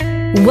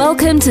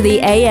Welcome to the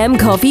AM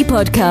Coffee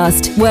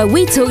Podcast, where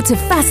we talk to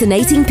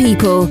fascinating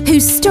people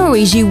whose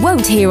stories you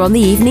won't hear on the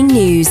evening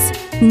news.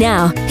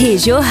 Now,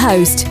 here's your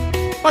host.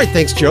 All right,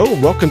 thanks, Joe.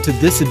 Welcome to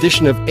this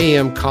edition of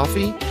AM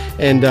Coffee,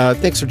 and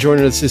thanks for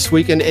joining us this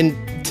week. And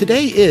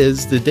today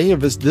is the day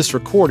of this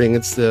recording.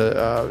 It's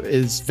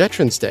is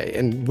Veterans Day,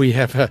 and we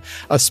have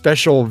a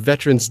special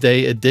Veterans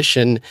Day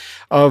edition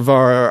of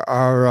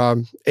our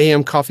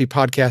AM Coffee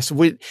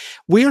podcast.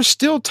 We are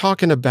still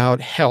talking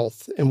about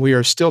health, and we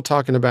are still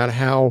talking about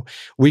how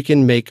we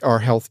can make our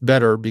health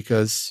better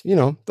because, you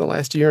know, the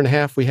last year and a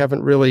half, we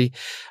haven't really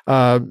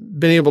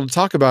been able to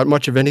talk about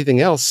much of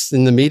anything else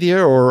in the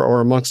media or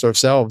amongst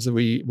ourselves.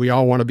 We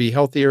all want to be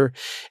healthier,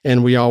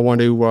 and we all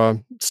want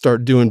to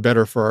start doing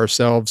better for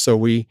ourselves so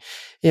we,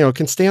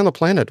 can stay on the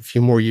planet a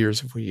few more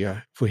years if we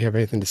have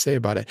anything to say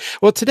about it.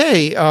 Well,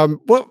 today,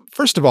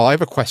 first of all, I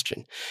have a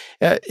question.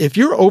 If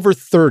you're over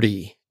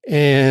 30,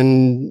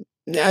 and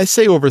I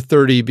say over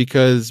 30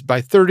 because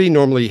by 30,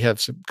 normally you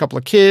have a couple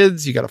of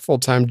kids, you got a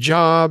full-time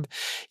job,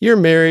 you're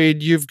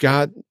married, you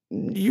got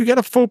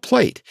a full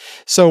plate.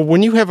 So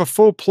when you have a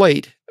full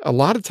plate, a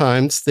lot of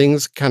times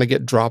things kind of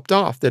get dropped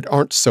off that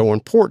aren't so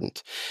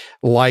important,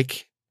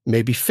 like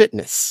maybe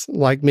fitness,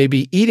 like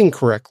maybe eating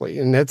correctly.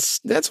 And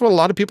that's what a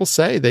lot of people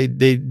say.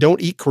 They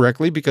don't eat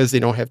correctly because they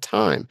don't have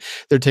time.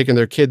 They're taking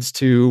their kids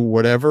to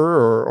whatever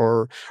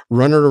or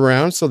running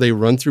around, so they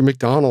run through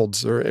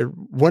McDonald's or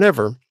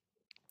whatever.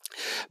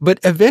 But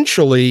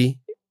eventually,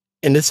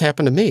 and this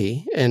happened to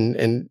me,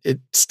 and it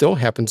still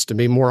happens to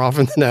me more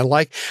often than I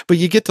like, but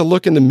you get to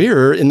look in the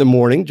mirror in the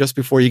morning just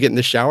before you get in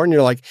the shower, and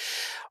you're like,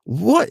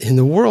 what in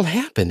the world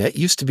happened? That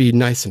used to be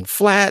nice and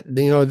flat.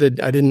 That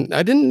I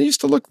didn't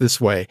used to look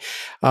this way.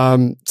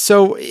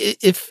 So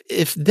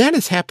if that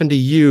has happened to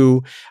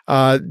you,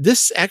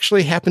 this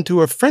actually happened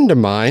to a friend of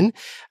mine.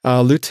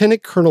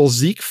 Lieutenant Colonel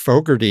Zeke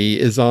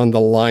Fogarty is on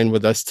the line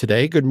with us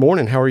today. Good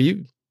morning. How are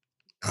you?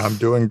 I'm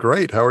doing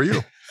great. How are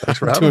you? Thanks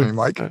for having me,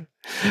 Mike.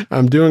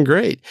 I'm doing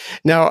great.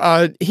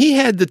 Now, he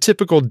had the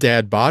typical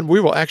dad bod. We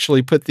will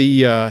actually put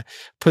the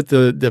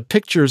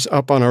pictures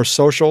up on our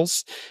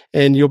socials,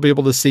 and you'll be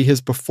able to see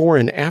his before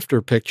and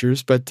after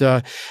pictures. But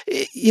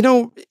he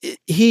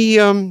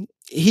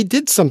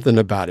did something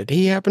about it.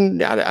 He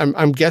happened.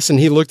 I'm guessing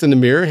he looked in the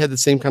mirror, had the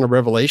same kind of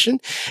revelation,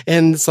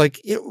 and it's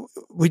like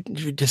we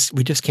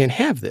just can't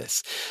have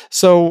this.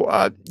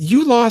 So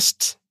you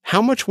lost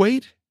how much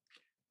weight?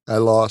 I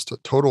lost a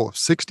total of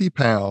 60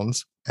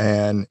 pounds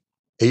and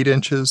 8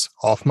 inches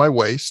off my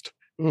waist.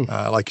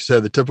 Like you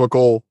said, the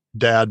typical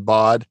dad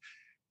bod.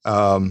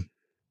 I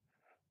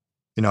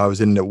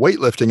was into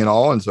weightlifting and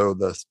all, and so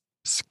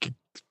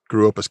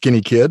grew up a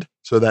skinny kid.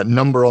 So that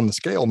number on the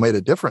scale made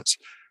a difference.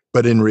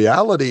 But in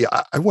reality,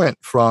 I went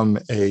from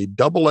a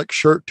XX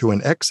shirt to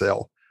an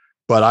XL,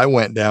 but I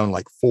went down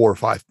like 4 or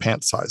 5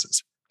 pant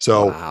sizes.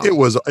 So wow. It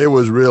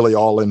was really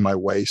all in my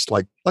waist,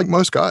 like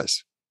most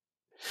guys.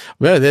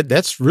 Well,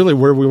 that's really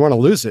where we want to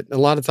lose it. A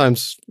lot of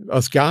times,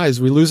 us guys,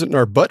 we lose it in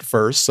our butt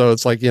first. So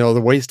it's like, the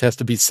waist has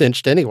to be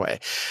cinched anyway.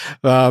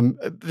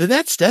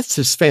 That's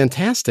just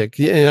fantastic.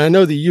 And I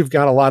know that you've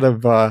got a lot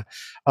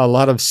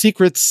of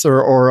secrets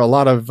or a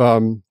lot of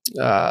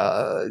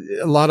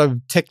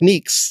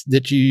techniques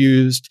that you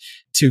used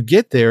to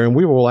get there. And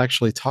we will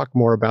actually talk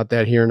more about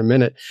that here in a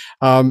minute.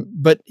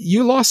 But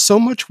you lost so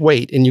much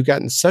weight and you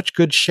got in such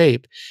good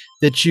shape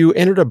that you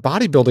entered a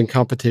bodybuilding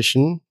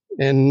competition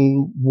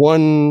and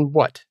won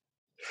what?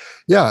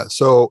 Yeah.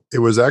 So it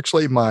was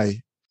actually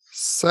my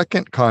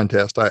second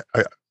contest. I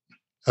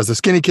as a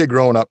skinny kid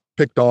growing up,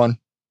 picked on,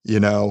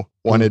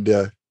 wanted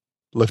to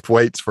lift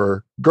weights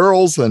for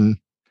girls and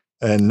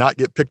not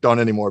get picked on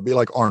anymore, be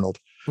like Arnold.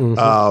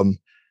 Mm-hmm.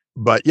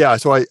 But yeah,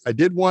 so I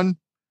did one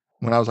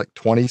when I was like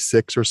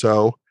 26 or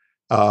so.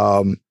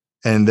 And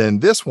then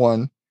this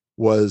one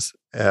was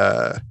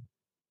a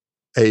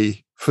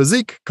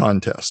physique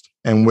contest,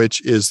 and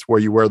which is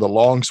where you wear the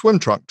long swim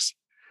trunks,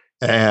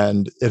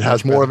 and it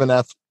has more of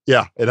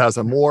it has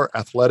a more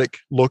athletic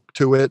look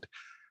to it.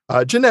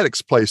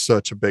 Genetics plays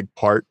such a big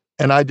part,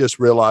 and I just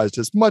realized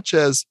as much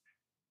as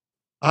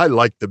I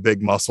like the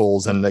big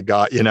muscles and the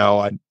guy,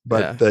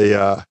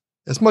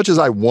 as much as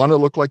I want to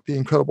look like the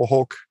Incredible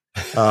Hulk,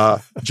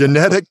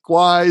 genetic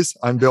wise,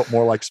 I'm built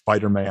more like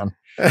Spider-Man,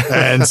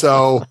 and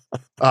so.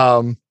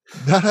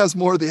 That has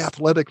more of the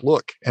athletic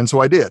look. And so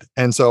I did.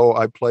 And so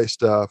I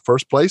placed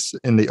first place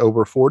in the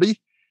over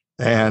 40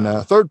 and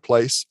third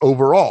place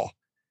overall.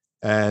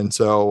 And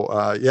so,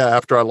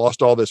 after I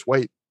lost all this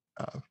weight,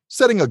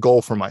 setting a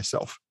goal for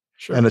myself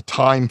and a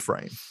time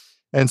frame.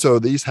 And so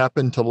these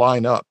happened to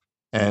line up.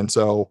 And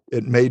so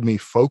it made me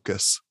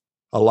focus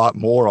a lot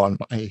more on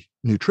my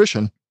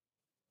nutrition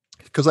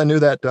because I knew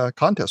that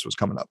contest was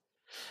coming up.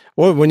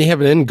 Well, when you have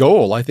an end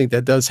goal, I think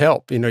that does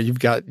help. You've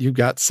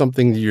got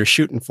something that you're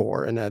shooting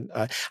for. And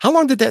how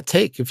long did that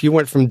take? If you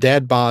went from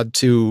dad bod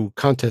to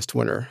contest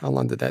winner, how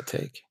long did that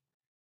take?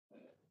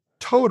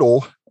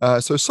 Total.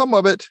 So some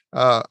of it,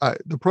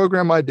 the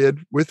program I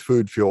did with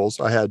Food Fuels,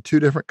 I had 2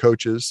 different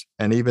coaches.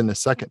 And even the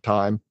second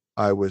time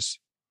I was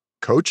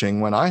coaching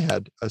when I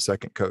had a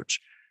second coach.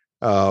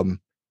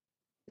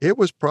 It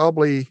was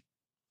probably,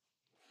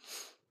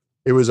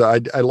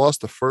 I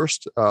lost the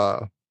first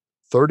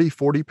 30,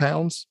 40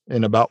 pounds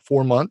in about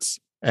 4 months.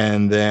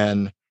 And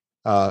then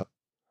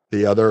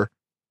the other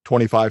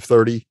 25,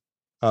 30,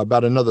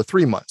 about another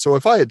 3 months. So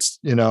if I had,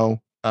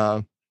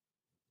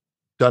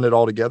 done it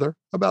all together,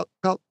 about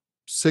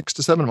 6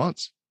 to 7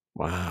 months.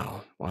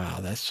 Wow. Wow.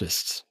 That's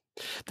just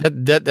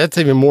that's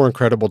even more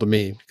incredible to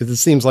me because it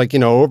seems like,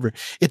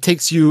 it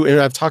takes you, and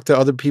I've talked to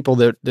other people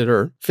that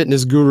are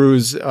fitness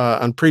gurus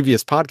on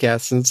previous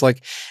podcasts, and it's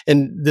like,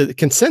 and the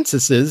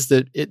consensus is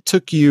that it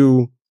took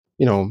you,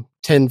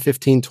 10,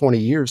 15, 20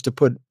 years to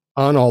put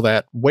on all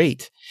that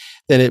weight.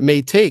 Then it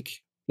may take,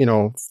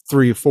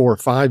 3, 4,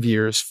 5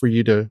 years for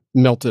you to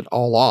melt it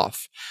all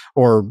off,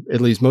 or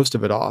at least most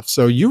of it off.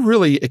 So you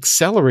really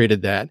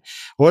accelerated that.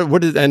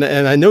 What is, and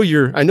I know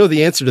I know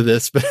the answer to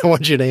this, but I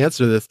want you to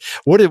answer this.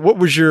 What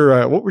was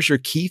your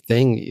key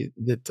thing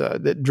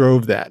that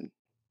drove that?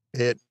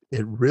 It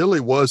really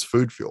was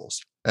food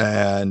fuels.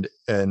 And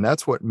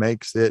that's what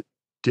makes it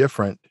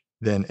different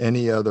than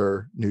any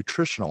other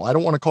nutritional. I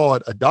don't want to call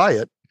it a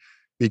diet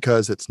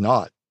because it's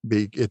not.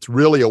 It's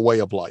really a way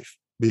of life.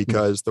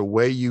 Because the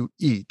way you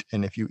eat,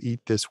 and if you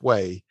eat this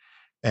way,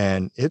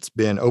 and it's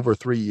been over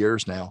 3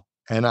 years now,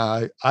 and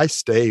I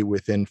stay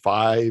within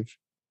 5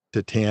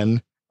 to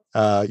 10,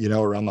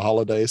 around the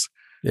holidays,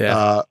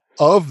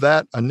 of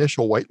that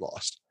initial weight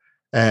loss.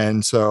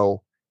 And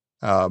so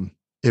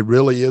it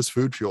really is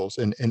food fuels,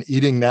 and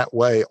eating that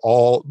way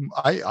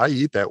I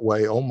eat that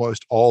way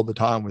almost all the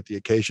time, with the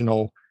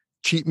occasional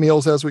cheat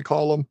meals, as we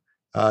call them.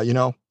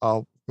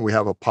 We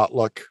have a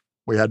potluck.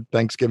 We had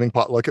Thanksgiving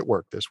potluck at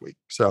work this week.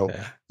 So,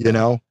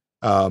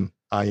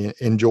 I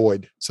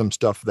enjoyed some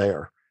stuff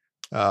there.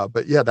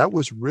 But yeah, that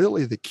was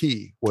really the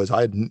key.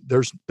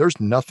 There's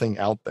nothing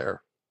out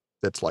there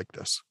that's like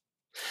this.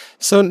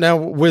 So now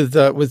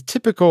with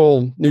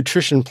typical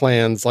nutrition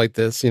plans like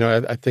this,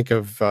 I think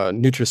of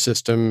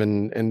Nutrisystem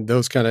and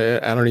those kind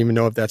of, I don't even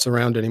know if that's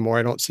around anymore.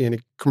 I don't see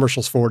any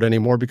commercials for it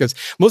anymore because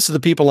most of the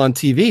people on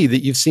TV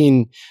that you've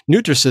seen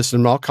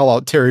Nutrisystem, I'll call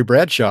out Terry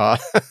Bradshaw,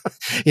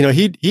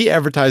 he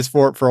advertised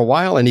for it for a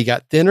while and he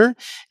got thinner.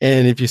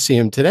 And if you see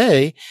him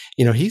today,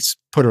 he's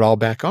put it all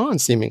back on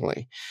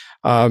seemingly.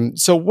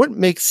 So what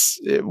makes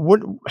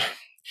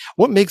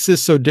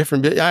this so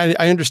different?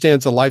 I understand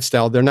it's a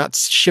lifestyle. They're not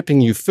shipping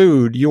you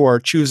food. You are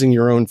choosing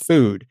your own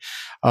food.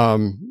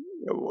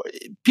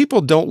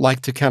 People don't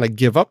like to kind of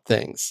give up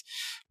things.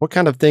 What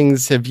kind of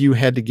things have you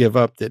had to give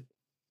up that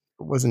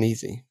wasn't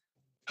easy?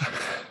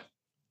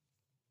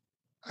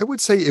 I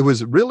would say it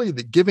was really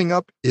the giving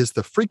up is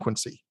the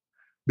frequency,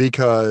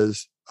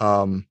 because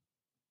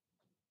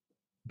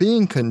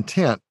being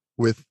content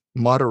with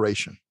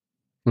moderation.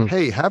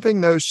 Hey,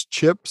 having those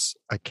chips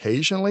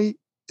occasionally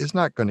is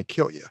not going to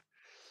kill you.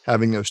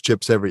 Having those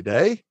chips every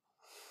day,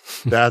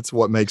 that's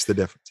what makes the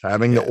difference.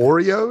 Having the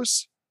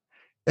Oreos,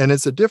 and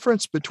it's a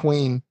difference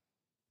between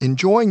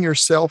enjoying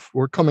yourself.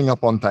 We're coming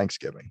up on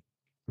Thanksgiving.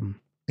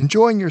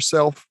 Enjoying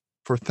yourself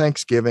for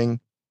Thanksgiving,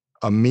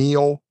 a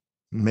meal,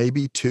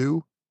 maybe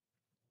 2,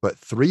 but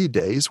 3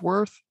 days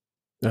worth.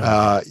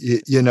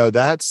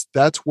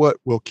 That's what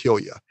will kill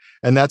you.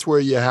 And that's where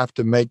you have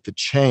to make the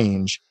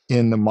change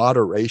in the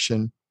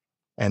moderation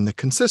and the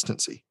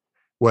consistency.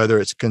 Whether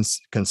it's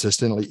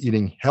consistently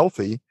eating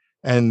healthy,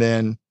 and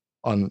then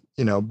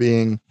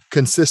being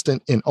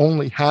consistent in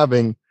only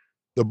having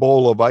the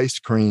bowl of ice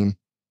cream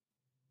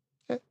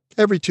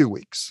every 2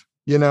 weeks,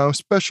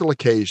 special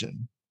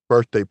occasion,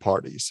 birthday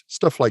parties,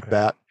 stuff like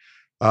that.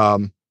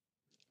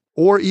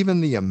 Or even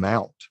the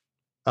amount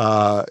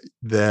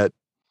that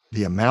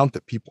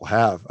people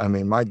have. I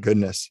mean, my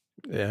goodness.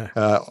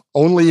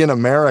 Only in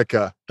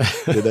America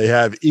do they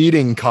have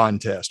eating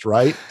contest,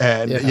 right?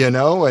 And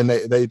and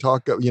they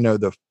talk,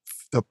 the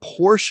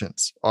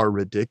portions are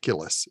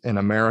ridiculous in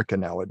America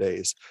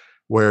nowadays,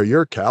 where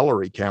your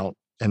calorie count,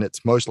 and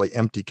it's mostly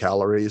empty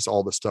calories,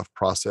 all the stuff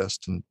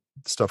processed and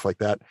stuff like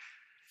that.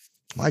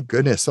 My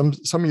goodness,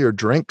 some of your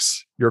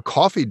drinks, your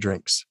coffee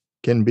drinks,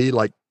 can be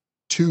like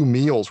 2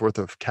 meals worth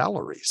of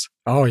calories.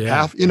 Oh yeah,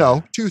 half,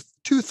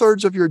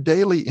 2/3 of your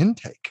daily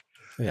intake.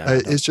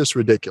 It's just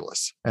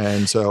ridiculous.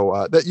 And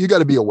so that you got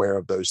to be aware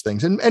of those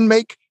things and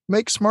make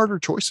smarter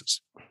choices.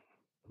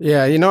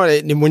 Yeah.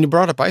 When you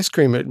brought up ice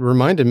cream, it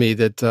reminded me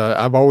that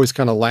I've always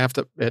kind of laughed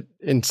at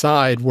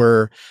inside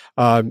where,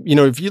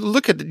 if you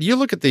look at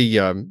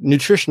the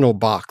nutritional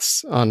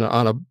box on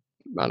a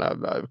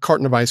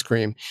carton of ice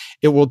cream,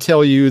 it will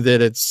tell you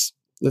that it's,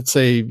 let's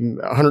say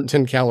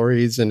 110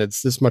 calories and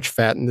it's this much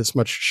fat and this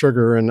much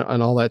sugar and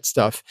all that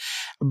stuff.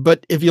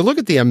 But if you look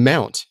at the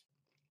amount,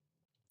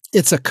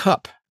 it's a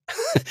cup.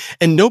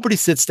 And nobody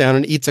sits down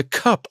and eats a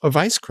cup of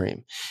ice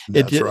cream.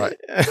 That's right.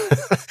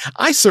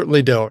 I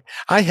certainly don't.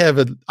 I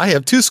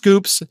have 2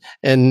 scoops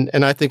and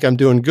I think I'm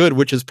doing good,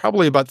 which is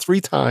probably about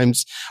 3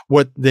 times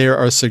what they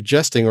are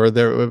suggesting or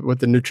what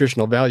the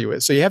nutritional value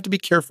is. So you have to be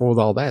careful with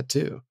all that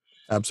too.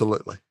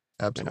 Absolutely.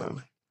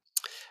 Absolutely.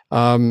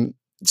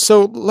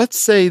 So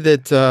let's say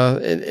that,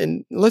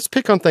 and let's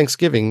pick on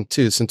Thanksgiving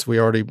too, since we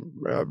already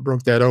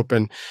broke that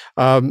open.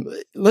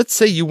 Let's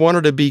say you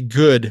wanted to be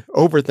good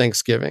over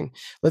Thanksgiving.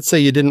 Let's say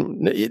you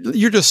didn't,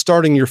 you're just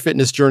starting your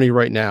fitness journey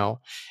right now.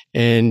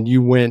 And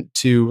you went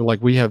to,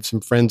 like, we have some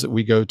friends that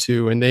we go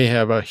to, and they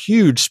have a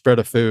huge spread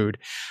of food.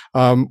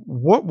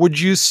 What would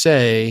you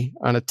say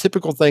on a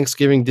typical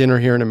Thanksgiving dinner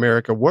here in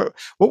America? What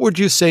would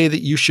you say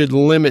that you should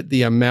limit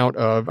the amount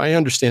of? I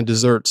understand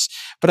desserts,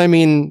 but I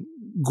mean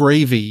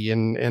gravy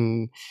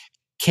and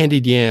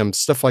candied yams,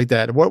 stuff like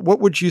that.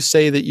 What would you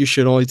say that you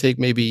should only take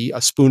maybe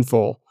a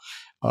spoonful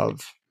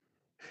of?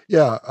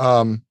 Yeah.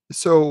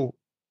 So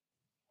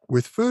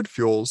with food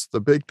fuels,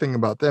 the big thing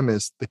about them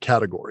is the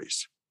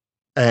categories.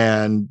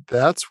 And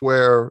that's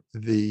where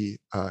the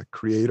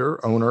creator,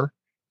 owner,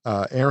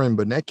 Aaron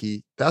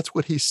Benecki, that's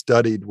what he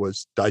studied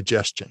was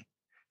digestion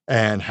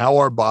and how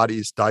our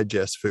bodies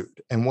digest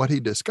food. And what he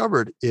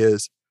discovered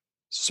is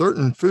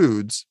certain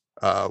foods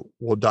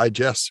will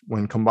digest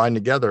when combined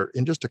together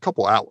in just a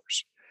couple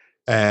hours.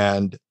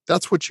 And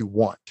that's what you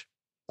want.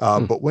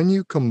 Hmm. But when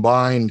you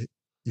combine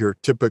your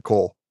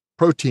typical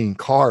protein,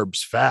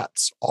 carbs,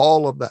 fats,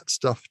 all of that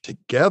stuff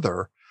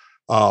together,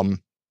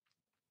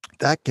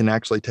 that can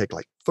actually take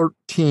like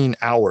 13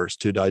 hours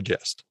to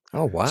digest.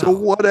 Oh, wow. So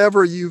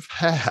whatever you've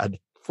had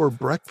for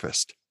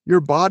breakfast, your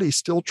body's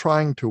still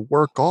trying to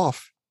work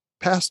off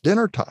past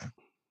dinner time.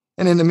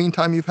 And in the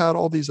meantime, you've had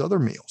all these other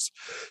meals.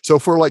 So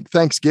for like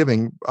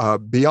Thanksgiving,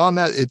 beyond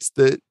that, it's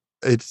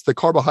the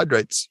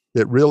carbohydrates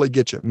that really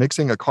get you,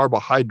 mixing of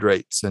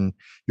carbohydrates and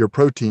your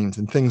proteins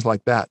and things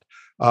like that.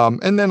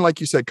 And then,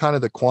 like you said, kind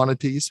of the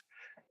quantities.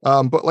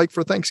 But like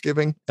for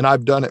Thanksgiving, and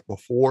I've done it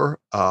before,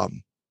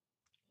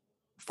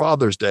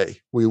 Father's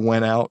Day, we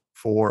went out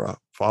for a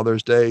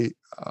Father's Day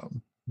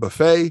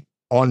buffet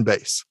on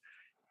base.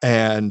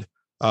 And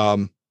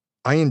I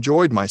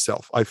enjoyed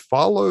myself. I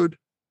followed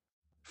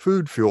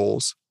food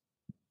fuels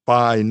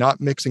by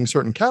not mixing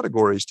certain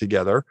categories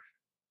together.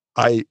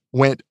 I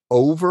went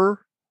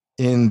over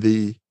in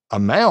the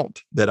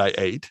amount that I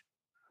ate,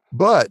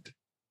 but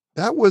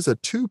that was a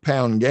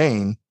 2-pound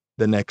gain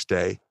the next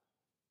day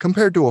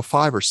compared to a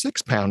 5 or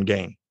 6 pound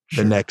gain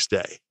the next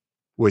day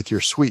with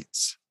your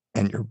sweets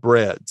and your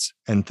breads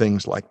and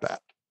things like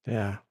that.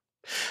 Yeah.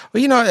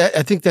 Well,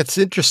 I think that's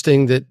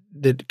interesting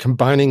that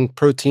combining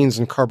proteins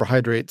and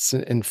carbohydrates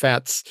and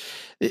fats.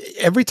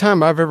 Every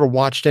time I've ever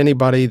watched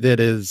anybody that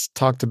has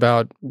talked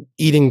about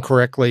eating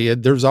correctly,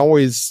 there's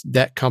always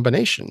that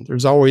combination.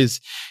 There's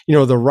always,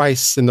 the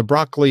rice and the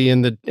broccoli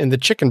and the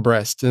chicken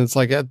breast, and it's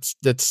like that's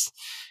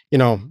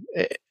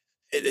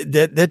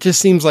that just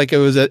seems like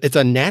it's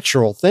a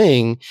natural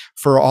thing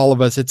for all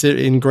of us. It's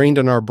ingrained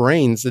in our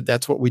brains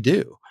that's what we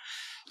do.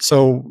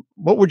 So,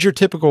 what would your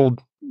typical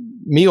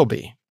meal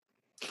be?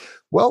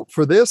 Well,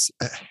 for this,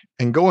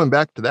 and going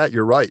back to that,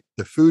 you're right.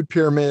 The food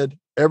pyramid,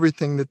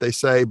 everything that they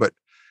say, but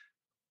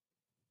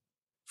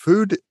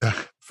food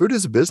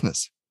is a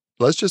business.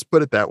 Let's just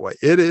put it that way.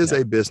 It is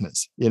a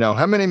business.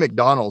 How many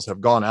McDonald's have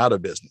gone out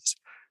of business?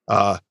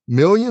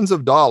 Millions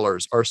of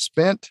dollars are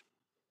spent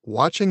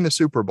watching the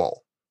Super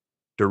Bowl.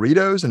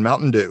 Doritos and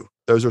Mountain Dew.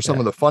 Those are some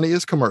of the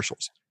funniest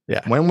commercials.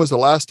 Yeah. When was the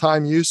last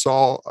time you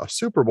saw a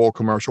Super Bowl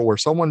commercial where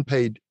someone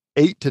paid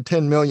 $8 to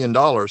 $10 million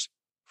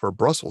for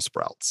Brussels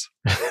sprouts?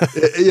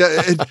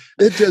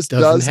 It just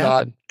does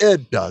not.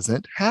 It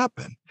doesn't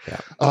happen.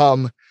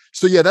 Yeah.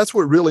 So that's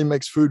what really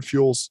makes food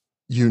fuels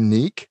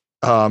unique.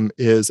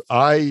 Is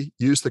I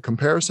use the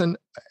comparison,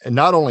 and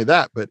not only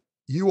that, but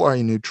you are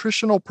a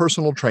nutritional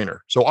personal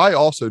trainer. So I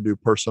also do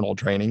personal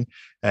training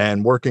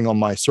and working on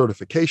my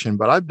certification,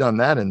 but I've done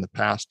that in the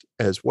past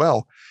as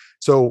well.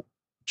 So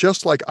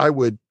just like I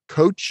would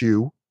coach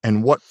you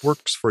and what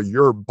works for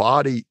your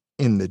body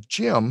in the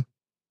gym,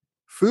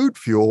 food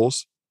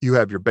fuels, you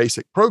have your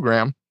basic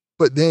program,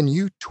 but then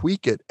you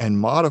tweak it and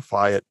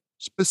modify it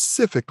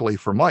specifically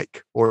for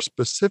Mike or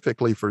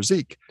specifically for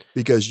Zeke,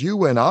 because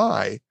you and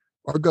I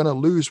are going to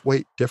lose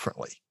weight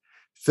differently.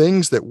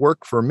 Things that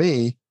work for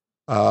me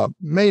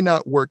may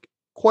not work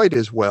quite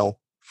as well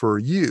for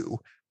you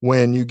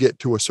when you get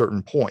to a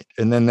certain point.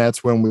 And then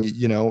that's when we,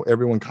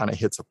 everyone kind of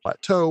hits a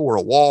plateau or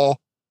a wall.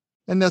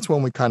 And that's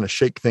when we kind of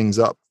shake things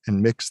up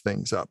and mix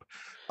things up.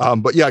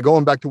 But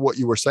going back to what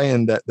you were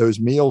saying, that those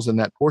meals and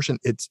that portion,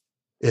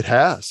 it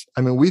has.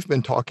 I mean, we've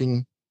been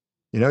talking,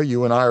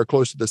 you and I are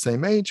close to the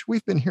same age.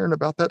 We've been hearing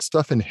about that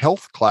stuff in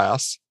health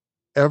class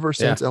ever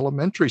since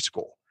elementary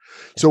school.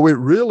 So it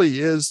really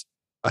is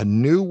a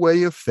new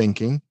way of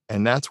thinking.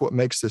 And that's what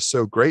makes this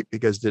so great,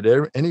 because I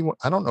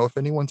don't know if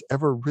anyone's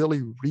ever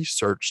really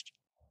researched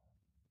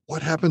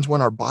what happens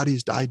when our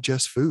bodies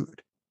digest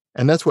food.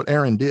 And that's what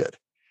Aaron did.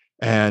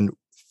 And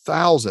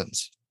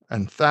thousands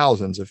and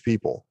thousands of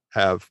people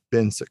have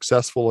been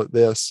successful at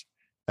this.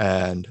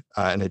 And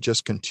it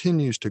just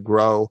continues to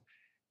grow.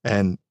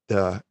 And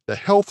the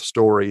health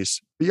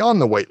stories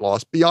beyond the weight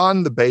loss,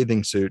 beyond the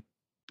bathing suit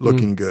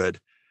looking good,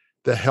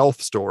 the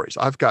health stories.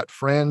 I've got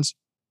friends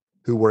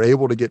who were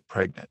able to get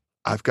pregnant.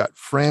 I've got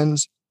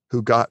friends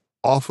who got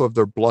off of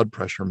their blood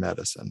pressure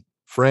medicine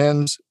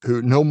friends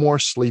who no more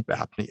sleep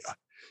apnea,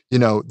 you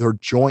know, their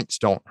joints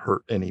don't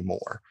hurt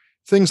anymore.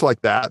 Things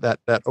like that,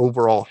 that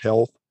overall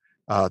health,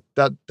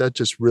 that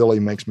just really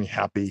makes me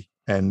happy.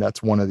 And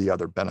that's one of the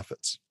other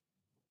benefits.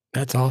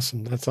 That's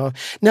awesome. That's all.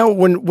 Now,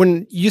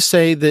 when you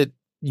say that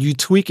you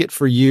tweak it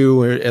for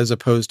you as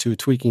opposed to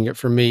tweaking it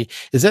for me,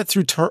 is that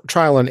through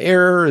trial and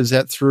error? Is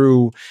that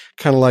through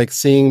kind of like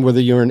seeing whether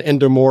you're an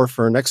endomorph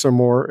or an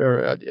exomorph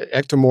or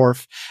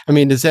ectomorph? I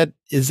mean, is that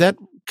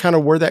kind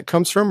of where that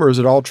comes from, or is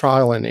it all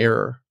trial and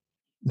error?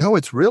 No,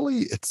 it's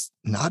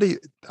not.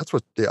 That's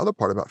what the other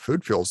part about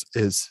Food Fuels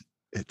is.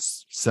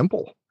 It's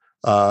simple.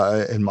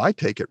 In my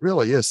take, it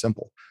really is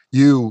simple.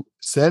 You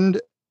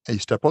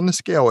step on the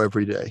scale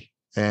every day,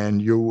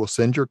 and you will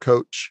send your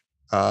coach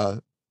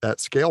that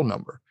scale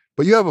number,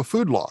 but you have a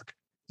food log.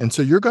 And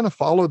so you're going to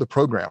follow the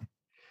program,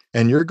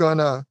 and you're going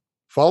to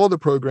follow the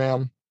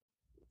program,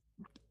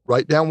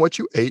 write down what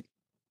you ate,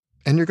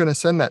 and you're going to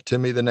send that to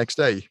me the next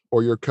day,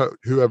 or your coach,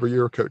 whoever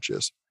your coach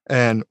is.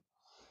 And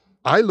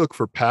I look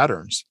for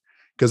patterns,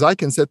 because I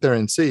can sit there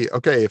and see,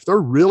 okay, if they're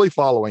really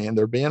following and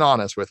they're being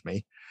honest with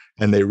me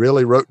and they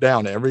really wrote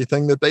down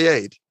everything that they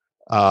ate,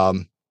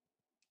 I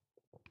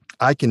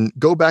can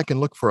go back and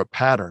look for a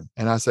pattern.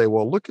 And I say,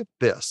 well, look at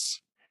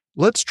this.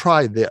 Let's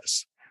try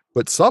this.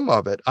 But some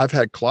of it, I've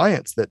had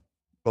clients that,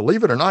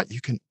 believe it or not, you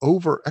can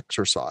over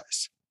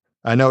exercise.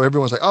 I know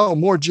everyone's like, oh,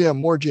 more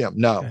gym.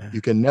 No,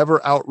 you can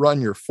never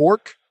outrun your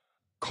fork.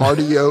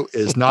 Cardio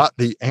is not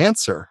the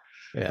answer.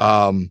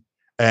 Yeah.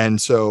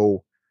 And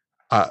so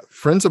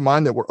friends of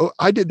mine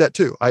I did that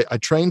too. I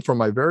trained for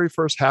my very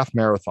first half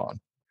marathon.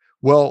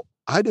 Well,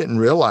 I didn't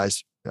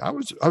realize I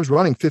was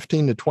running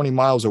 15 to 20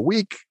 miles a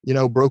week, you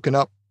know, broken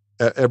up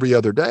every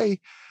other day.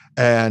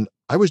 And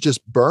I was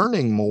just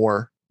burning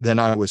more than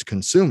I was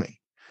consuming.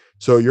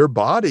 So your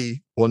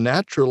body will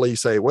naturally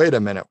say, wait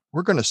a minute,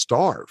 we're going to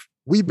starve.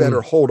 We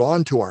better hold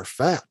on to our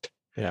fat.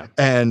 Yeah.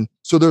 And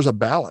so there's a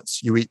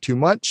balance. You eat too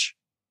much,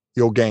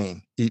 you'll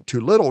gain. Eat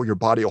too little, your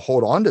body will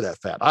hold on to that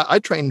fat. I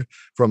trained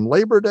from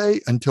Labor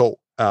Day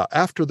until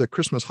after the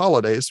Christmas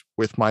holidays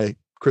with my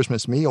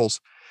Christmas meals,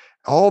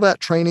 all that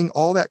training,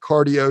 all that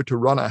cardio to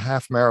run a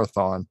half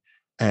marathon.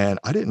 And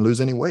I didn't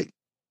lose any weight.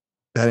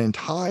 I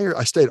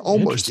stayed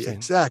almost the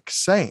exact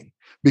same,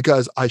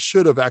 because I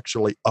should have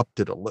actually upped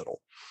it a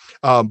little.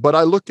 But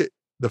I look at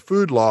the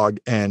food log,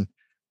 and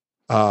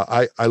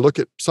I look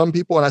at some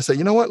people and I say,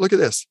 you know what, look at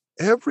this.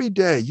 Every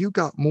day you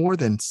got more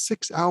than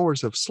 6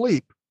 hours of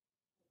sleep,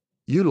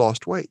 you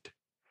lost weight.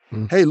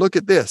 Hey, look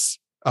at this.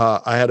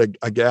 I had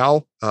a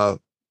gal,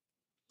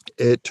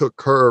 it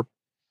took her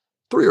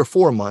 3 or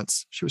 4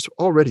 months. She was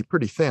already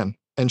pretty thin,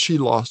 and she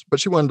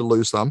wanted to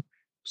lose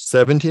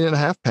 17 and a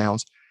half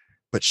pounds.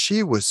 But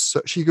she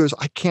goes,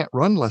 I can't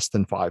run less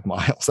than 5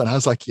 miles. And I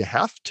was like, you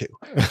have to.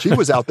 She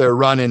was out there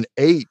running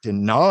 8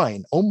 and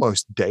 9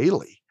 almost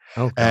daily.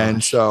 Oh,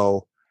 and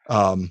so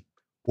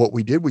what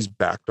we did was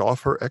backed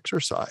off her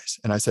exercise.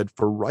 And I said,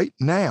 for right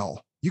now,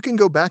 you can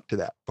go back to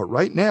that. But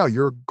right now,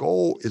 your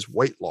goal is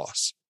weight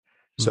loss.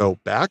 So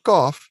back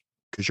off,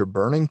 because you're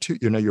burning too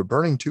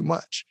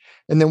much.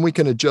 And then we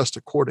can adjust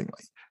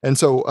accordingly. And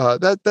so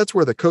that's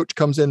where the coach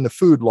comes in. The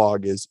food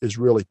log is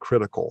really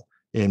critical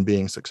in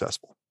being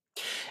successful.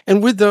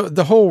 And with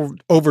the whole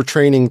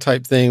overtraining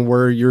type thing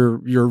where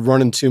you're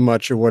running too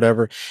much or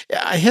whatever,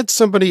 I had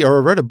somebody, or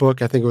I read a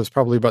book, I think it was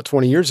probably about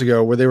 20 years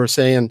ago, where they were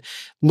saying,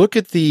 look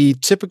at the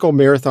typical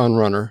marathon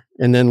runner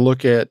and then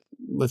look at,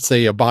 let's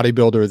say, a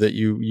bodybuilder that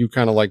you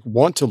kind of like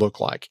want to look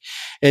like.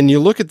 And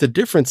you look at the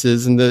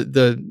differences, and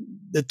the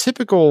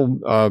typical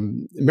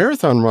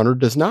marathon runner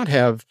does not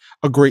have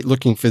a great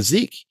looking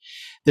physique.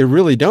 They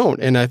really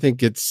don't. And I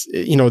think it's,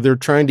 they're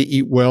trying to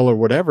eat well or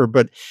whatever,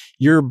 but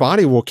your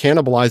body will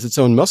cannibalize its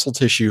own muscle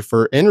tissue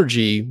for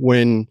energy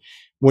when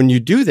you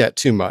do that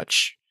too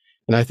much.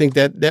 And I think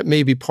that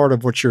may be part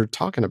of what you're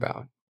talking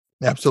about.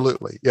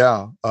 Absolutely.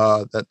 Yeah.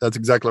 That's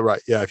exactly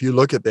right. Yeah. If you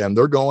look at them,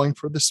 they're going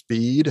for the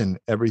speed and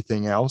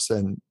everything else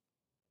and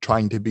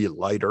trying to be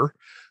lighter,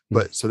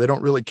 but so they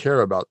don't really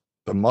care about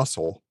the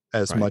muscle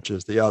as much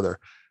as the other.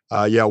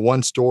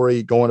 One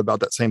story going about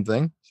that same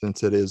thing,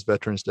 since it is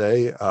Veterans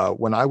Day.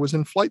 When I was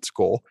in flight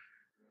school,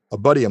 a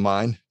buddy of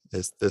mine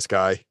is this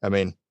guy. I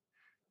mean,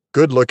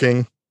 good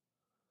looking.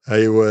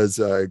 He was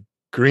a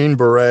Green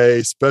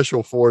Beret,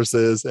 Special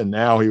Forces, and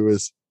now he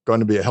was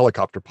going to be a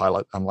helicopter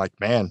pilot. I'm like,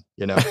 man,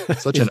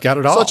 such an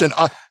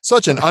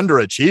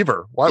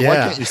underachiever. Why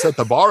can't you set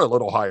the bar a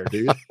little higher,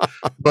 dude?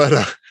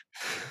 But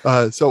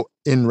so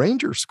in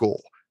Ranger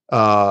School,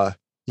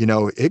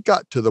 it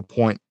got to the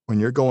point when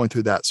you're going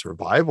through that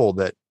survival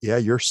that,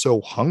 you're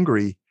so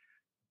hungry,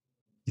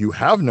 you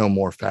have no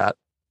more fat,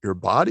 your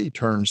body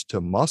turns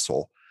to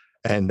muscle.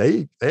 And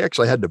they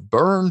actually had to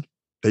burned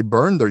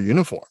their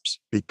uniforms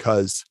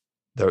because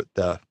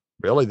the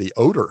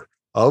odor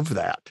of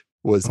that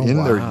was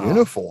their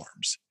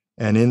uniforms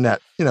and in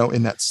that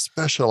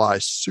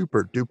specialized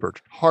super duper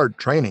hard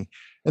training.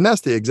 And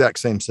that's the exact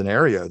same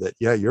scenario that,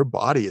 your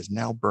body is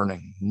now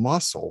burning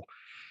muscle,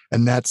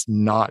 and that's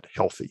not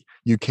healthy.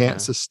 You can't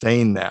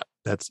sustain that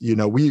That's,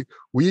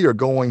 we are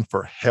going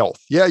for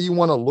health. Yeah, you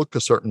want to look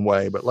a certain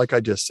way, but like I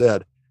just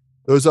said,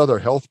 those other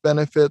health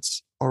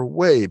benefits are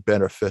way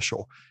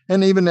beneficial.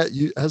 And even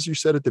as you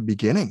said at the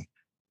beginning,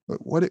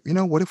 what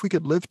if we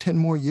could live 10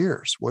 more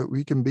years? What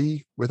we can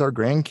be with our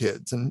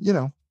grandkids and,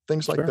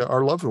 things like Sure. that,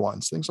 our loved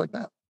ones, things like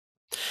that.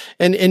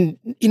 And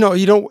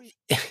you don't,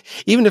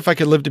 even if I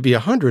could live to be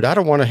 100, I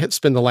don't want to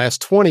spend the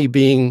last 20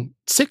 being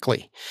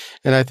sickly.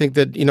 And I think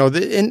that,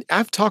 and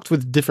I've talked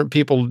with different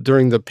people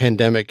during the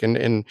pandemic,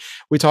 and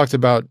we talked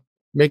about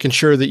making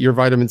sure that your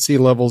vitamin C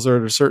levels are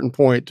at a certain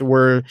point to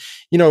where,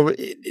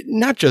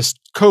 not just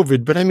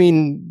COVID, but I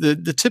mean,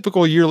 the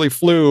typical yearly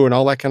flu and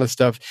all that kind of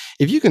stuff.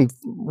 If you can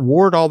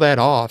ward all that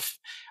off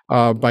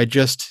by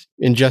just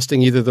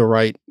ingesting either the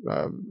right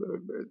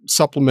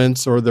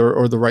supplements or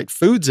the right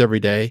foods every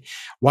day,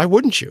 why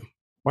wouldn't you?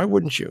 Why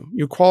wouldn't you?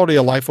 Your quality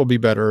of life will be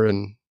better.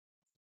 And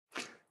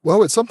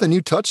well, it's something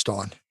you touched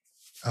on.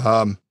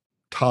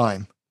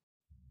 Time.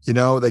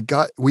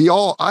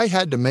 I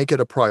had to make it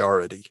a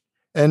priority,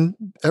 and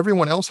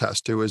everyone else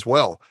has to as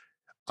well.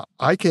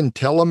 I can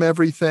tell them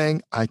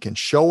everything. I can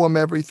show them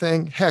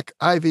everything. Heck,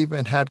 I've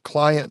even had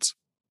clients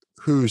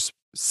whose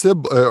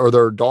sibling or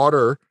their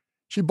daughter,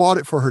 she bought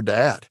it for her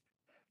dad,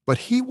 but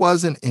he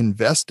wasn't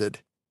invested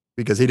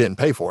because he didn't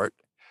pay for it.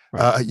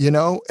 Right.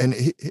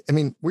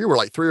 And we were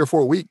like 3 or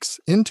 4 weeks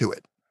into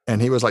it,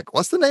 and he was like,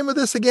 "What's the name of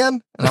this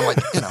again?" And I'm like,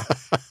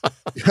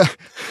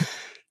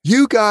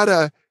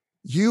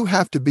 you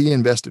have to be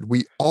invested.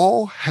 We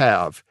all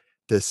have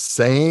the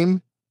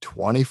same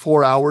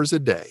 24 hours a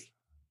day.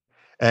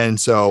 And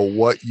so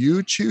what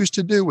you choose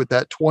to do with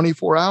that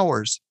 24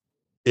 hours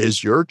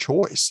is your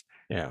choice.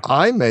 Yeah.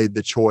 I made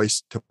the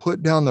choice to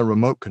put down the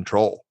remote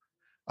control.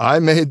 I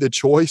made the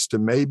choice to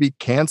maybe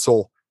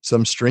cancel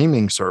some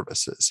streaming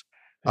services.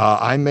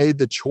 I made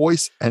the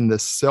choice and the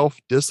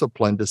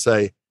self-discipline to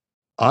say,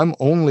 I'm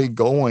only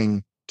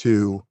going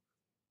to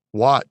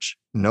watch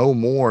no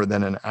more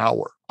than an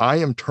hour. I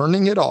am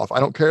turning it off. I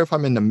don't care if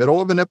I'm in the middle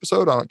of an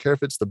episode. I don't care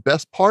if it's the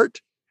best part.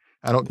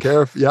 I don't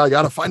care if, I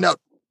got to find out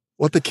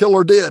what the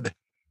killer did.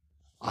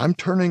 I'm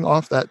turning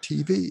off that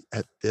TV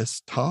at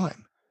this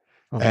time.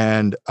 Oh.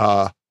 And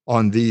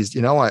on these,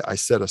 I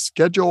set a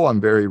schedule.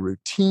 I'm very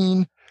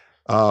routine.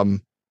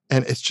 And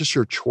it's just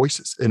your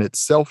choices, and it's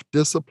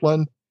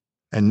self-discipline,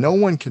 and no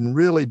one can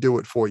really do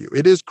it for you.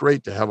 It is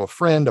great to have a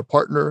friend, a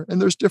partner,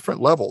 and there's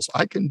different levels.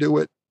 I can do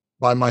it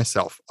by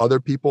myself. Other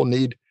people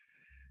need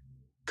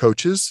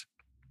coaches,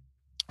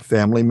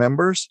 family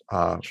members,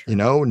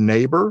 Sure.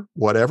 Neighbor,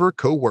 whatever,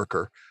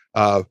 coworker.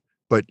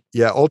 But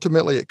yeah,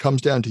 ultimately it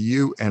comes down to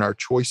you and our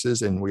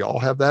choices, and we all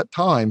have that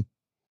time.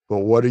 But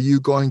what are you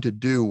going to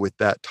do with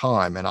that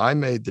time? And I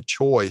made the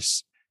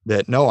choice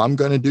that, no, I'm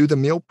going to do the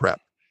meal prep.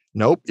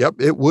 Nope. Yep.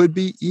 It would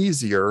be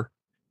easier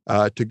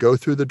to go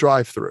through the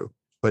drive-through,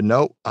 but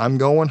no, I'm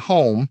going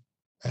home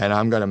and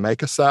I'm going to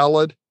make a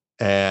salad,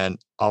 and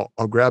I'll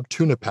grab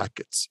tuna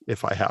packets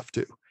if I have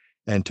to,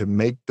 and to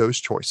make those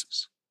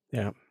choices.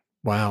 Yeah.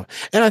 Wow.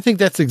 And I think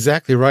that's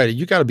exactly right.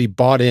 You got to be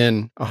bought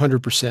in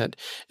 100%.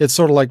 It's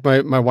sort of like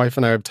my wife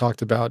and I have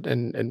talked about,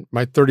 and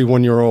my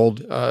 31-year-old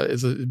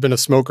has been a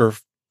smoker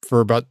for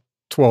about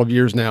 12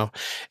 years now.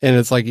 And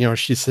it's like,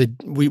 she said,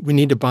 we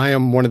need to buy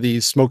him one of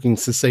these smoking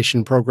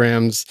cessation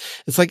programs.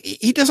 It's like,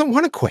 he doesn't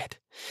want to quit.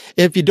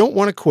 If you don't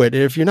want to quit,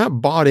 if you're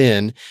not bought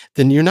in,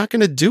 then you're not going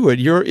to do it.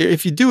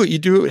 If you do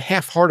it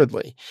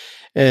half-heartedly.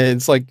 And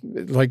it's like,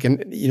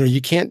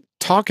 you can't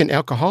talk an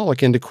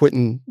alcoholic into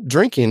quitting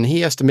drinking. He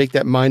has to make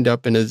that mind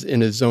up in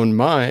his own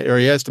mind, or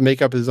he has to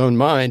make up his own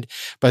mind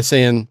by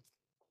saying,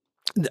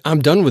 I'm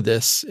done with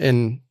this.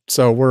 And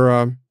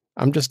so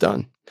I'm just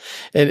done.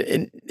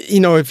 And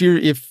if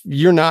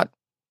you're not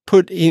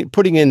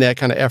putting in that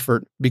kind of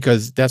effort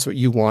because that's what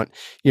you want,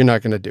 you're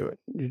not going to do it.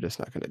 You're just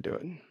not going to do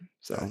it.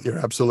 So you're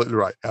absolutely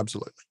right.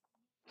 Absolutely.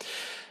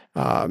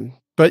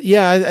 But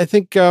yeah, I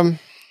think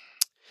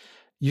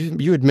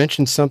you had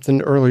mentioned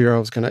something earlier I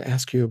was going to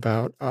ask you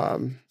about.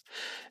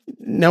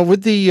 Now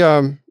with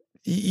the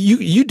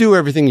you do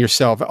everything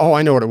yourself. Oh,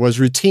 I know what it was.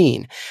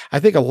 Routine.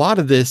 I think a lot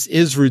of this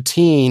is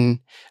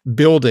routine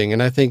building.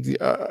 And I think,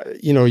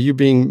 you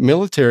being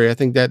military, I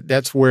think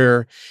that's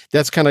where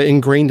that's kind of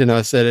ingrained in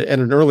us at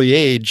an early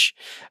age,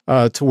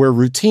 to where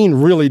routine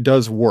really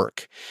does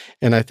work.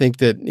 And I think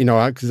that,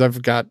 because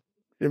I've got,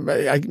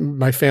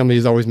 my family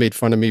has always made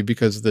fun of me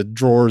because the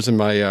drawers in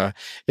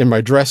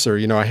my dresser,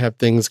 I have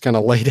things kind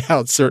of laid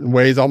out certain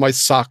ways. All my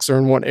socks are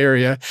in one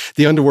area.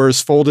 The underwear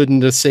is folded in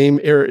the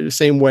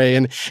same way.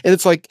 And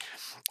it's like,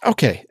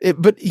 okay,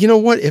 but you know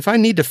what? If I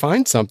need to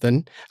find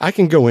something, I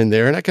can go in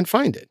there and I can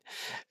find it.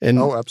 And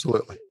oh,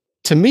 absolutely.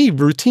 To me,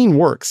 routine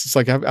works. It's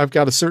like I've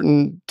got a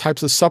certain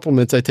types of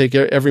supplements I take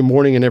every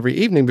morning and every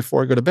evening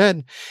before I go to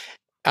bed.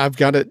 I've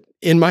got it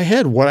in my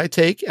head what I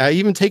take. I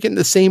even take it in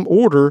the same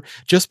order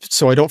just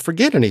so I don't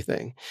forget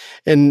anything.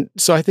 And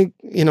so I think,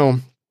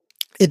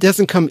 it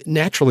doesn't come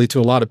naturally to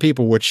a lot of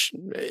people, which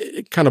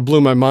it kind of blew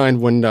my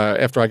mind when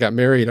after I got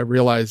married, I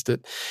realized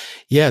that,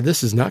 yeah,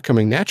 this is not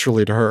coming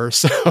naturally to her.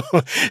 So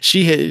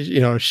she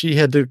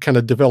had to kind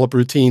of develop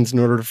routines in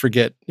order to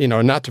forget,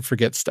 not to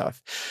forget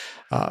stuff.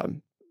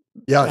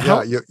 Yeah,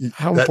 how, yeah.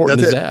 how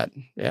important is that?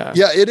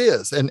 Yeah, it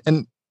is.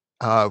 And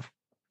I've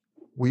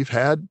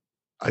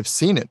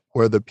seen it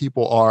where the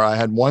people are. I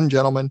had one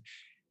gentleman,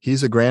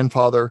 he's a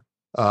grandfather.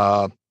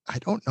 I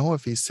don't know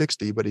if he's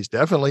 60, but he's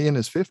definitely in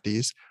his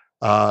 50s.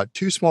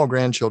 2 small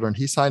grandchildren.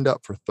 He signed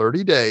up for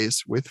 30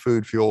 days with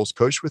Food Fuels,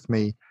 coached with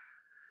me.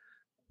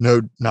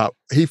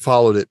 He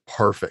followed it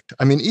perfect.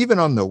 I mean, even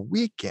on the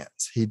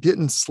weekends, he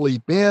didn't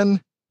sleep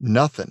in,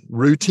 nothing.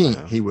 Routine.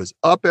 Wow. He was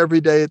up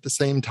every day at the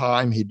same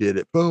time. He did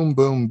it boom,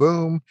 boom,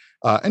 boom.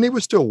 And he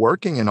was still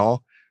working and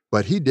all,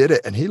 but he did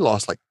it and he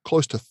lost like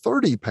close to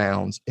 30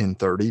 pounds in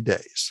 30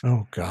 days.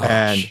 Oh, gosh.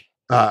 And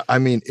I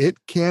mean, it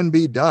can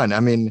be done.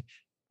 I mean,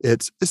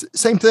 it's the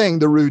same thing.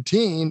 The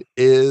routine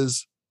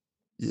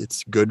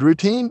it's good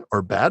routine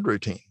or bad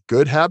routine,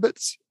 good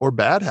habits or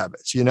bad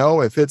habits.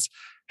 If it's,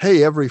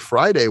 hey, every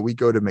Friday we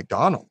go to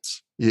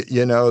McDonald's,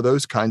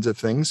 those kinds of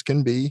things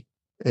can be,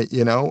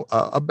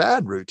 a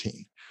bad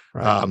routine.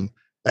 Right.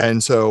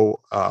 And so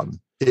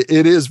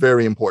it is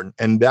very important.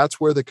 And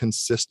that's where the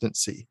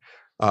consistency,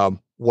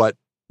 what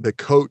the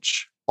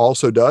coach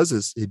also does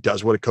is he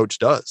does what a coach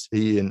does.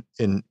 He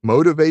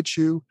motivates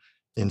you,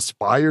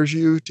 inspires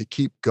you to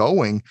keep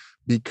going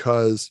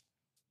because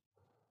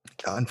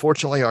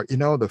unfortunately,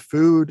 the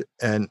food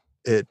and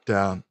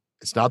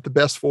it's not the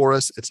best for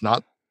us. It's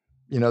not,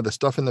 the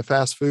stuff in the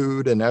fast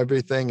food and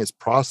everything is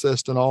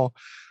processed and all.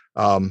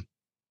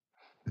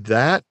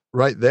 That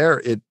right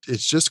there,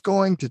 it's just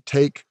going to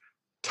take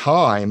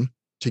time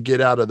to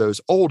get out of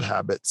those old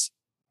habits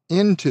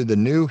into the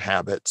new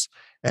habits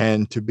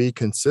and to be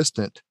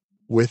consistent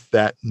with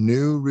that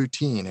new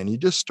routine. And you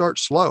just start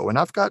slow. And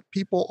I've got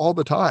people all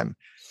the time,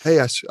 hey,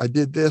 I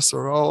did this,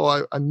 or,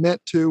 I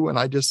meant to, and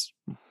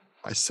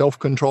my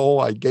self-control,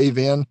 I gave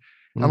in.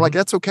 Mm-hmm. I'm like,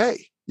 that's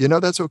okay.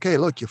 That's okay.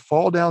 Look, you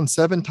fall down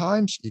 7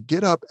 times, you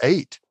get up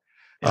 8.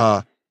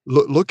 Yeah.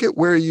 Look at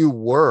where you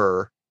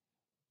were.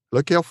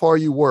 Look how far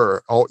you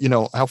were,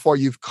 how far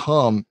you've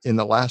come in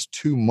the last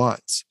 2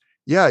 months.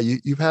 Yeah,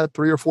 you've had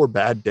 3 or 4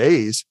 bad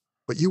days,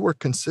 but you were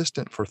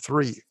consistent for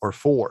 3 or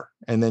 4.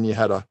 And then you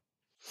had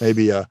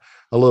maybe a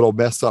little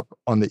mess up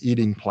on the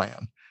eating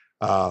plan.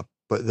 But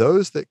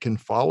those that can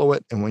follow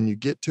it, and when you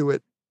get to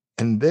it,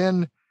 and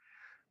then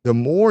the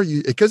more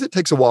because it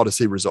takes a while to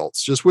see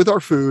results just with our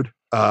food,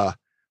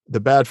 the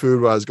bad food,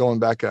 I was going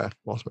back,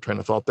 lost my train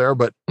of thought there,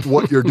 but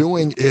what you're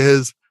doing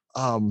is,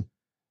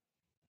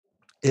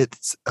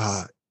 it's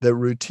the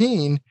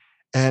routine,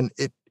 and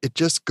it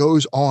just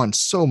goes on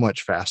so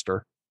much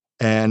faster.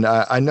 And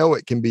I know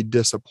it can be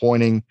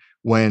disappointing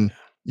when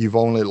you've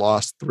only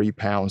lost 3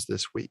 pounds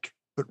this week,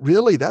 but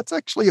really that's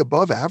actually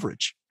above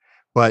average.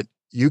 But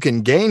you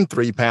can gain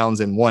 3 pounds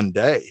in one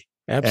day.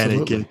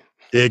 Absolutely. And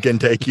it can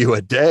take you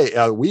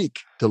a week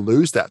to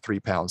lose that 3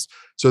 pounds.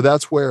 So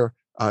that's where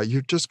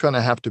you're just going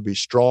to have to be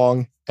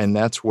strong. And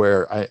that's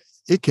where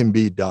it can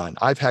be done.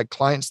 I've had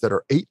clients that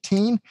are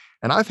 18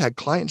 and I've had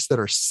clients that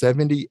are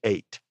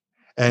 78.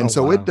 And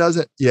wow. It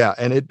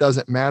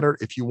doesn't matter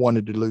if you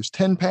wanted to lose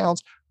 10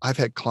 pounds. I've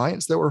had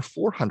clients that were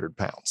 400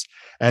 pounds,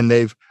 and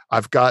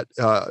I've got,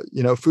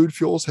 Food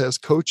Fuels has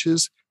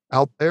coaches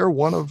out there.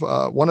 One of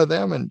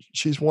them, and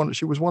she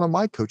was one of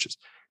my coaches.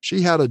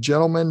 She had a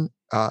gentleman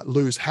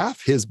lose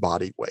half his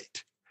body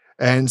weight.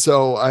 And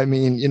so, I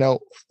mean,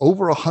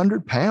 over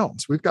 100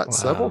 pounds. We've got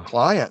several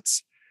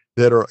clients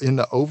that are in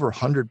the over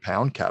 100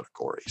 pound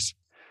categories.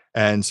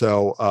 And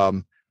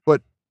so,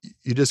 but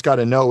you just got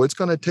to know it's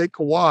going to take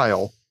a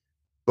while,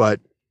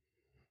 but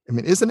I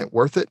mean, isn't it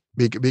worth it?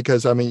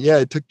 Because I mean, yeah,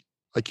 it took,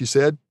 like you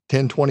said,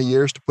 10, 20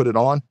 years to put it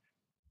on.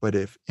 But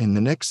if in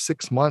the next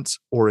 6 months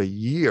or a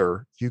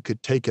year, you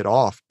could take it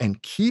off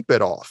and keep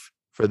it off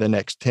for the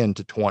next 10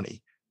 to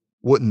 20,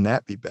 wouldn't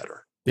that be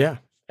better? Yeah,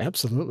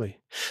 absolutely.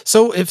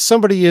 So if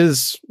somebody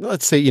is,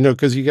 let's say,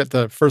 because you got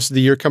the first of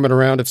the year coming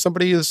around, if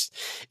somebody is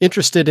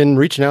interested in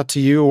reaching out to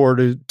you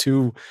or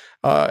to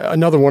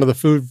another one of the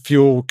Food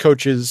Fuel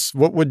coaches,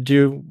 what would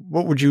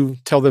you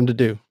tell them to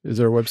do? Is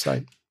there a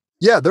website?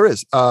 Yeah, there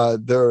is.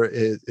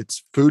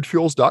 It's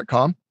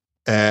foodfuels.com.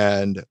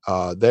 And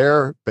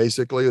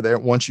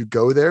once you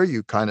go there,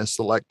 you kind of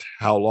select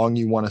how long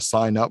you want to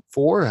sign up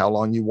for, how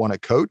long you want to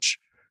coach.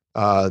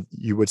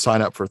 You would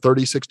sign up for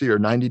 30, 60, or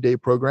 90-day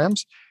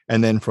programs.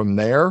 And then from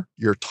there,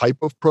 your type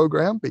of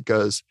program,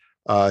 because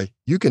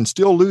you can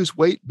still lose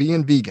weight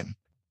being vegan.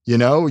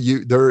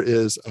 There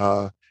is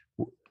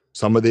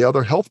some of the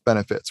other health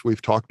benefits. We've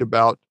talked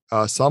about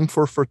some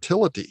for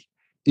fertility.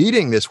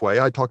 Eating this way,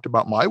 I talked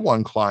about my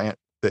one client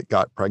that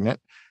got pregnant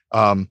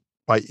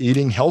by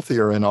eating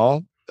healthier and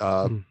all.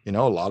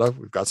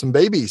 We've got some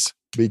babies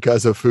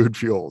because of Food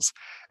Fuels.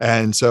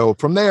 And so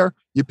from there,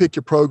 you pick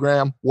your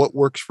program, what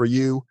works for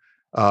you,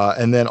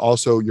 and then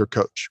also your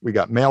coach. We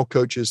got male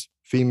coaches,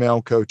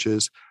 female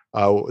coaches.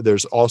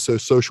 There's also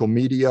social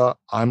media.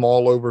 I'm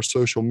all over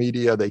social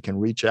media. They can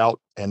reach out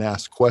and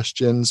ask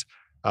questions.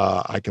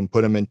 I can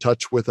put them in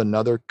touch with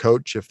another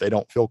coach if they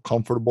don't feel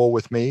comfortable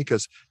with me,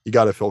 because you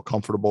got to feel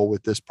comfortable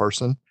with this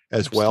person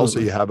as Absolutely. well. So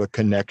you have a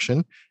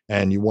connection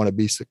and you want to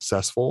be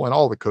successful, and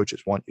all the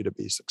coaches want you to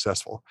be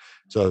successful.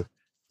 So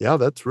yeah,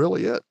 that's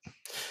really it.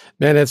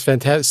 Man, that's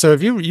fantastic. So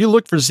if you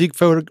look for Zeke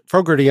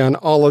Fogarty on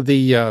all of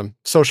the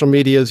social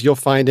medias, you'll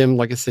find him.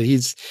 Like I said,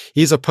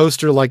 he's a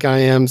poster like I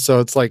am. So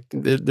it's like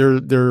there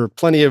are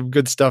plenty of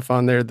good stuff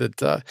on there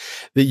that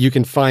you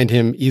can find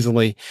him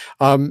easily.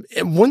 And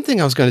one thing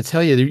I was going to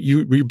tell you,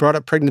 you brought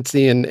up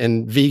pregnancy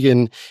and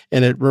vegan,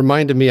 and it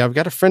reminded me. I've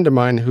got a friend of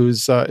mine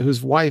whose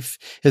wife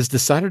has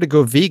decided to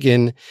go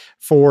vegan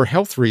for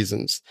health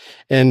reasons,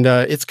 and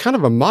it's kind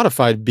of a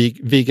modified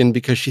vegan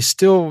because she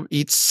still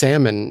eats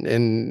salmon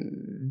and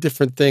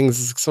different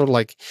things, sort of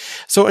like.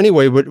 So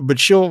anyway, but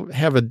she'll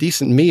have a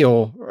decent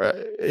meal,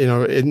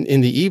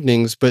 in the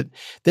evenings. But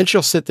then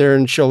she'll sit there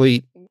and she'll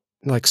eat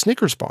like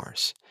Snickers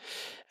bars,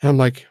 and I'm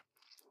like,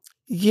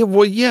 yeah,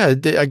 well, yeah,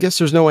 I guess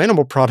there's no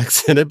animal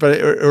products in it,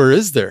 but or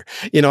is there?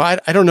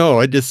 I don't know.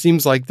 It just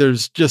seems like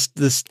there's just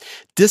this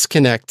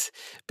disconnect,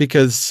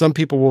 because some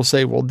people will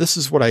say, well, this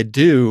is what I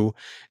do,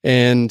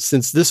 and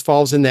since this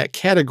falls in that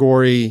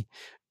category,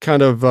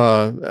 kind of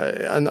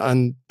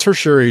on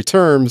tertiary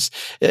terms,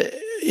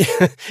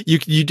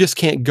 you just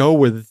can't go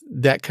with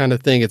that kind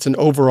of thing. It's an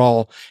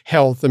overall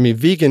health. I mean,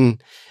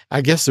 vegan, I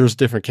guess there's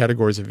different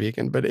categories of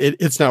vegan, but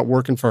it's not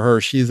working for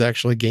her. She's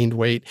actually gained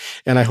weight,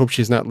 and I hope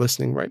she's not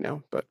listening right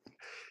now. But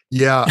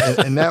yeah,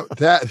 and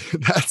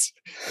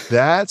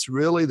that's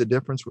really the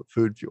difference with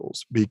Food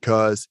Fuels,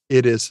 because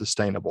it is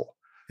sustainable.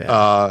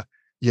 yeah.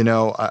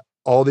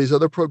 All these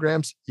other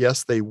programs,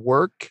 yes, they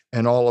work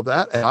and all of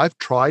that, and I've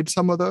tried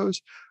some of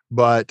those,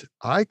 but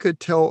I could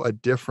tell a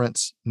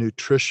difference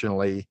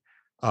nutritionally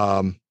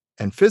and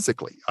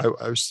physically.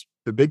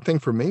 The big thing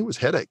for me was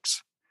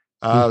headaches.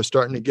 I was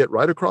starting to get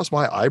right across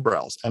my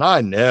eyebrows, and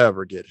I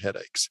never get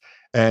headaches.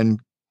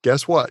 And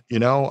guess what?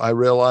 I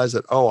realized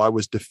that, I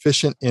was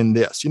deficient in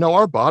this.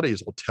 Our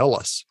bodies will tell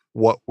us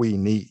what we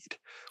need.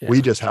 Yeah.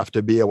 We just have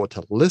to be able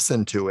to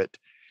listen to it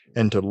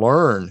and to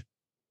learn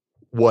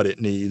what it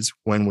needs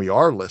when we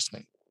are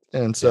listening.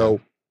 And so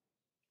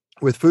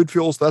with Food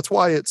Fuels, that's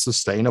why it's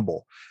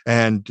sustainable.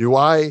 And do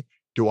I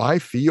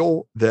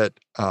feel that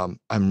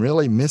I'm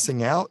really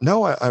missing out?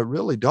 No, I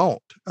really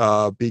don't,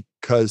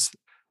 because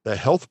the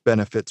health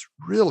benefits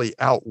really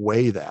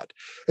outweigh that.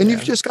 And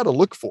you've just got to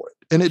look for it.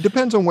 And it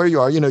depends on where you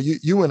are.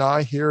 You and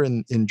I here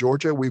in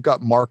Georgia, we've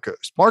got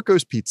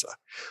Marco's Pizza.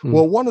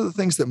 Well, one of the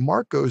things that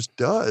Marco's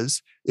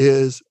does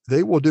is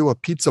they will do a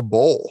pizza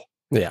bowl.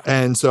 Yeah.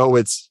 And so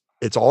it's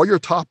all your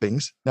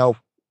toppings. Now,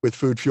 with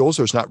Food Fuels,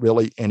 there's not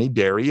really any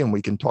dairy, and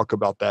we can talk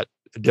about that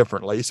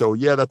differently. So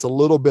yeah, that's a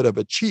little bit of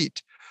a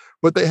cheat,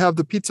 but they have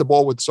the pizza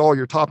bowl with all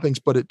your toppings,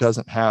 but it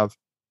doesn't have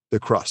the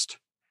crust.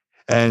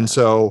 And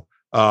so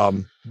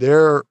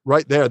they're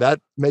right there. That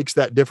makes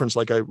that difference.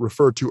 Like I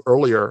referred to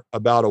earlier,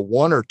 about a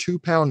 1 or 2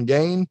 pound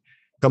gain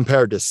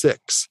compared to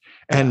 6.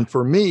 And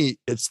for me,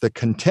 it's the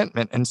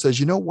contentment, and says,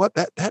 you know what,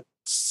 that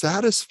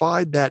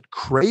satisfied that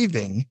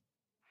craving,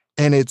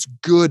 and it's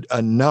good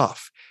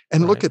enough.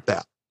 And look at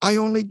that. I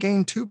only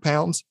gained 2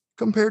 pounds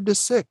compared to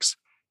 6.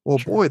 Well,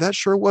 boy, that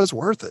sure was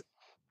worth it.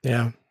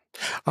 Yeah.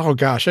 Oh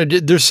gosh,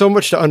 there's so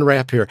much to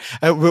unwrap here.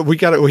 We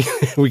got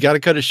to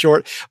cut it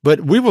short,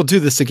 but we will do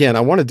this again. I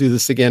want to do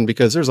this again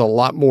because there's a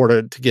lot more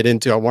to get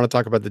into. I want to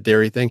talk about the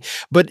dairy thing,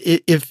 but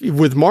if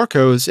with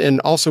Marco's and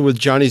also with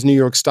Johnny's New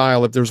York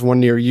Style, if there's one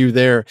near you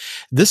there,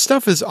 this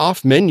stuff is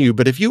off menu.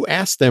 But if you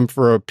ask them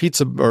for a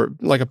pizza, or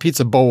like a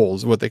pizza bowl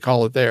is what they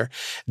call it there,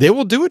 they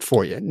will do it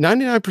for you.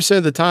 99%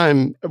 of the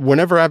time,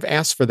 whenever I've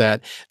asked for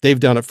that,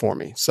 they've done it for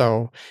me.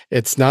 So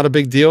it's not a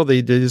big deal.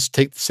 They just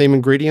take the same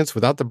ingredients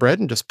without the bread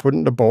and just put it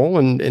in a bowl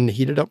and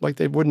heat it up like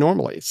they would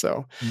normally.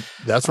 So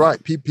that's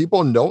right.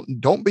 People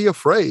don't be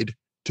afraid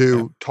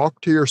to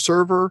talk to your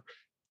server,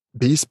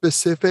 be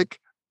specific,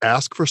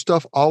 ask for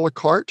stuff a la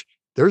carte.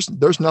 There's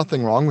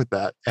nothing wrong with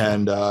that.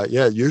 And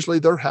usually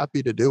they're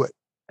happy to do it.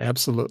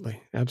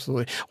 Absolutely.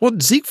 Absolutely. Well,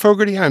 Zeke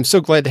Fogarty, I'm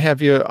so glad to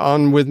have you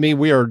on with me.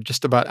 We are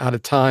just about out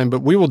of time,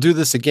 but we will do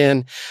this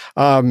again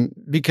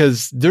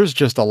because there's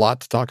just a lot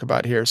to talk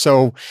about here.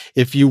 So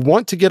if you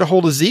want to get a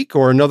hold of Zeke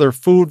or another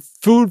Food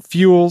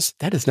Fuels,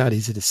 that is not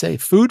easy to say,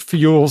 Food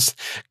Fuels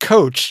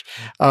coach,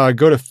 go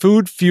to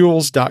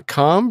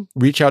foodfuels.com,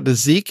 reach out to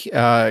Zeke.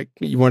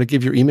 You want to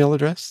give your email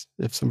address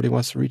if somebody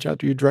wants to reach out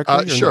to you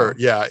directly? Sure. No?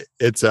 Yeah.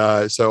 It's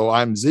so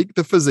I'm Zeke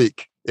the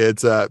Physique.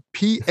 It's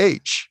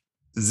PHZEKE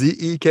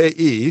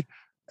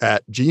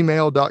at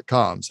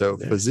gmail.com. So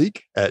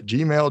physique at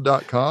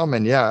gmail.com.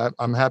 And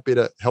I'm happy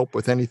to help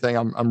with anything.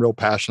 I'm real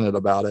passionate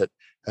about it.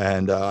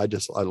 And I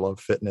love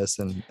fitness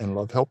and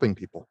love helping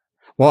people.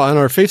 Well, on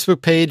our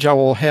Facebook page, I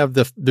will have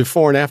the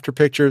before and after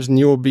pictures, and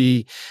you will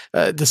be,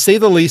 to say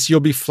the least, you'll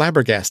be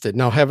flabbergasted.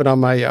 And I'll have it on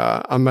my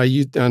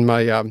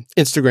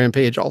Instagram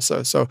page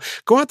also. So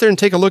go out there and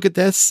take a look at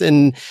this.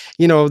 And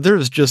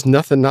there's just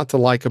nothing not to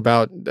like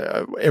about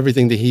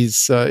everything that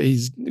he's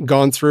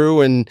gone through.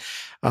 And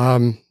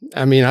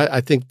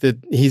I think that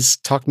he's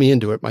talked me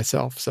into it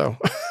myself. So.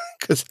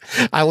 Because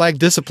I lack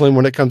discipline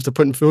when it comes to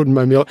putting food in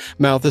my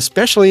mouth,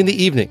 especially in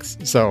the evenings.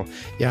 So,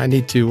 yeah, I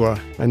need to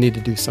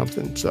do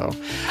something. So,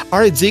 all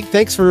right, Zeke,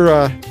 thanks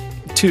for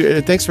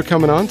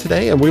coming on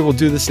today, and we will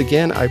do this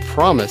again, I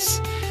promise,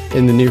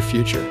 in the near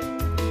future.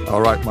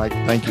 All right, Mike.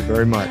 Thank you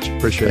very much.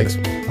 Appreciate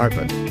it. All right,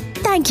 bud.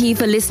 Thank you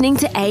for listening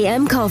to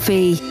AM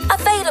Coffee.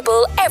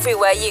 Available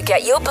everywhere you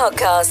get your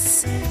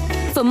podcasts.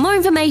 For more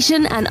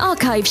information and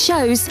archive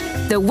shows,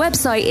 the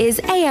website is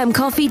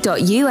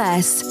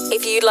amcoffee.us.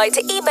 If you'd like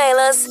to email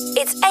us,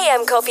 it's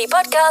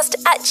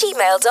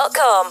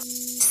amcoffeepodcast@gmail.com.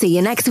 See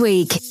you next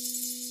week.